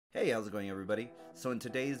Hey, how's it going everybody? So in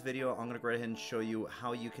today's video, I'm going to go ahead and show you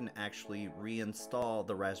how you can actually reinstall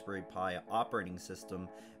the Raspberry Pi operating system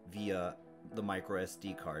via the micro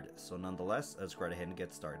SD card. So nonetheless, let's go ahead and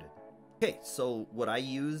get started. Okay, so what I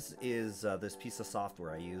use is this piece of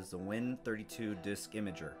software. I use the Win32 Disk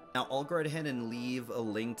Imager. Now I'll go ahead and leave a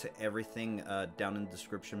link to everything down in the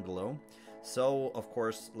description below. So of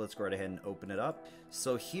course, let's go ahead and open it up.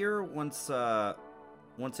 So here,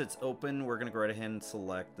 once it's open, we're going to go right ahead and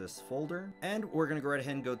select this folder, and we're going to go right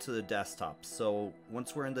ahead and go to the desktop. So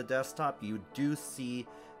once we're in the desktop, you do see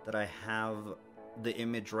that I have the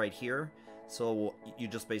image right here. So you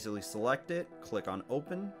just basically select it, click on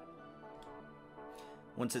open.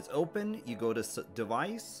 Once it's open, you go to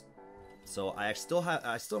device. So I still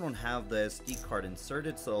don't have the SD card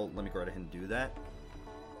inserted, so let me go right ahead and do that.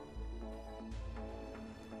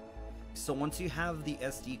 So once you have the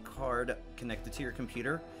SD card connected to your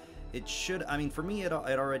computer, it should, I mean, for me it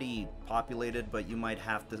already populated, but you might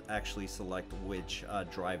have to actually select which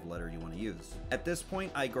drive letter you want to use. At this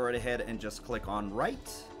point, I go right ahead and just click on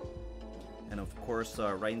write. And of course,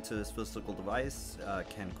 write into this physical device,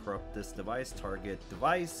 can corrupt this device, target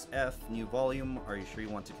device, F, new volume. Are you sure you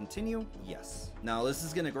want to continue? Yes. Now this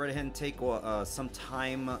is going to go right ahead and take some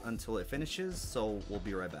time until it finishes, so we'll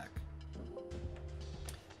be right back.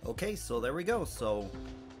 Okay, so there we go. So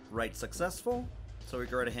write successful. So we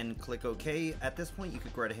go right ahead and click OK. At this point, you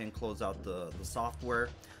could go right ahead and close out the software.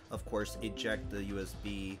 Of course, eject the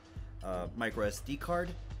USB micro SD card,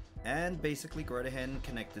 and basically go right ahead and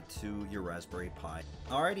connect it to your Raspberry Pi.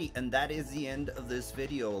 Alrighty, and that is the end of this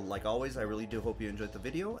video. Like always, I really do hope you enjoyed the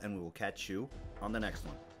video, and we will catch you on the next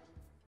one.